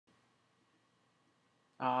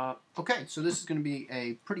Okay, so this is going to be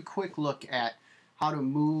a pretty quick look at how to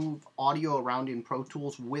move audio around in Pro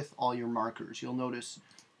Tools with all your markers. You'll notice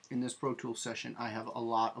in this Pro Tools session I have a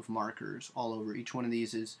lot of markers all over. Each one of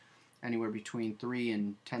these is anywhere between 3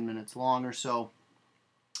 and 10 minutes long or so,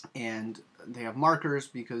 and they have markers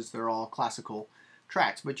because they're all classical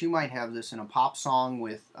tracks. But you might have this in a pop song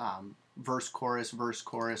with verse, chorus,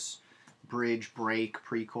 bridge, break,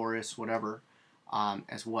 pre-chorus, whatever,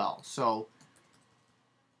 as well. So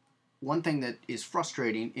one thing that is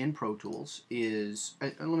frustrating in Pro Tools is,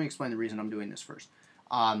 let me explain the reason I'm doing this first.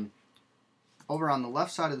 Over on the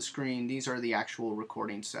left side of the screen, these are the actual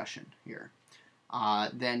recording session here.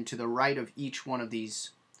 Then to the right of each one of these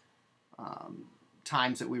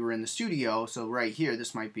times that we were in the studio, so right here,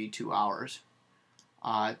 this might be 2 hours.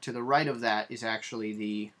 To the right of that is actually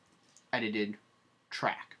the edited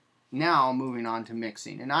track. Now moving on to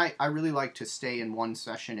mixing, and I really like to stay in one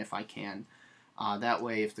session if I can. That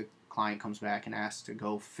way, if the client comes back and asks to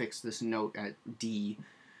go fix this note at D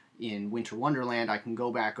in Winter Wonderland, I can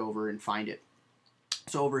go back over and find it.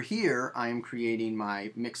 So over here, I am creating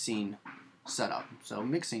my mixing setup. So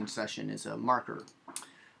mixing session is a marker.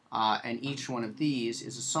 And each one of these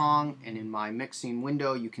is a song, and in my mixing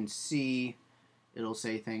window, you can see it'll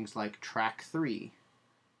say things like track 3,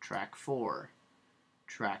 track 4,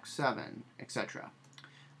 track 7, etc.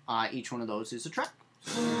 Each one of those is a track.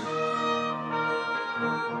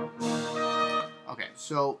 Okay,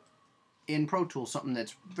 so in Pro Tools, something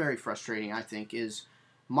that's very frustrating, I think, is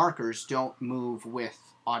markers don't move with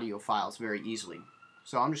audio files very easily.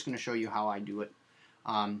 So I'm just going to show you how I do it.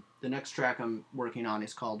 The next track I'm working on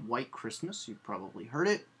is called White Christmas. You've probably heard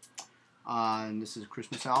it. And this is a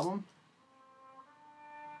Christmas album.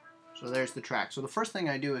 So there's the track. So the first thing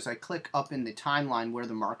I do is I click up in the timeline where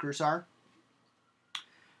the markers are.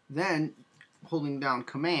 Then, holding down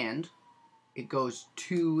Command, it goes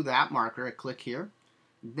to that marker. I click here.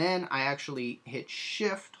 Then I actually hit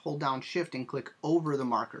Shift, hold down Shift, and click over the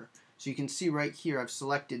marker. So you can see right here I've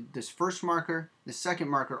selected this first marker, the second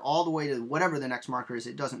marker, all the way to whatever the next marker is.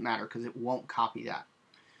 It doesn't matter because it won't copy that.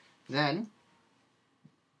 Then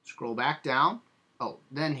scroll back down.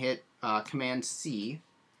 Then hit Command C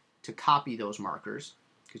to copy those markers,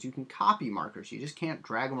 because you can copy markers. You just can't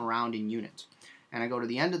drag them around in units. And I go to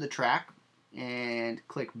the end of the track and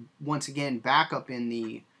click once again back up in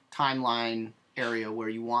the timeline area where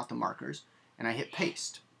you want the markers, and I hit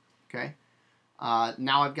paste. Okay.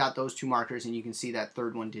 Now I've got those two markers, and you can see that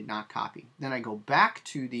third one did not copy. Then I go back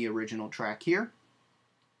to the original track here,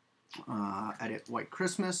 edit White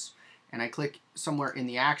Christmas, and I click somewhere in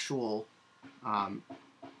the actual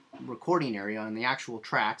recording area in the actual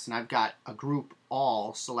tracks, and I've got a group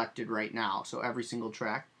all selected right now, so every single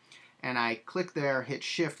track. And I click there, hit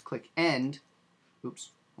Shift, click End. Oops,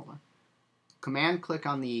 hold on. Command click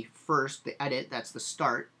on the first, the edit, that's the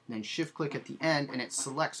start, then Shift click at the end, and it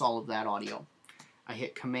selects all of that audio. I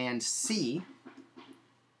hit Command C,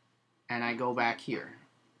 and I go back here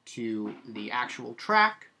to the actual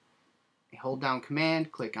track. I hold down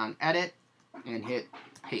Command, click on Edit, and hit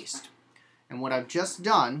Paste. And what I've just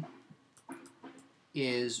done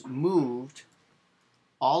is moved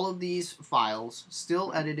all of these files,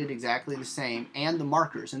 still edited exactly the same, and the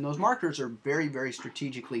markers. And those markers are very, very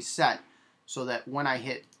strategically set so that when I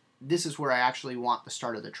hit, this is where I actually want the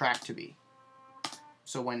start of the track to be.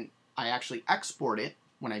 So when I actually export it,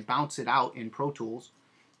 when I bounce it out in Pro Tools,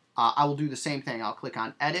 I will do the same thing. I'll click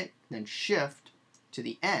on Edit, then Shift to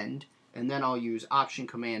the end, and then I'll use Option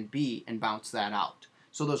Command B and bounce that out.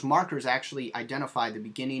 So those markers actually identify the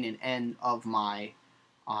beginning and end of my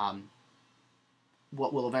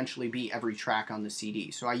what will eventually be every track on the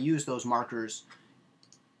CD. So I use those markers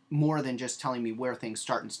more than just telling me where things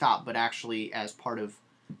start and stop, but actually as part of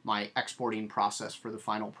my exporting process for the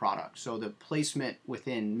final product. So the placement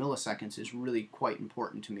within milliseconds is really quite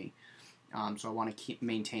important to me. So I want to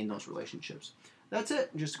maintain those relationships. That's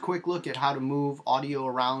it. Just a quick look at how to move audio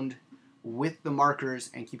around with the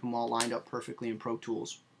markers and keep them all lined up perfectly in Pro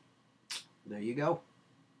Tools. There you go.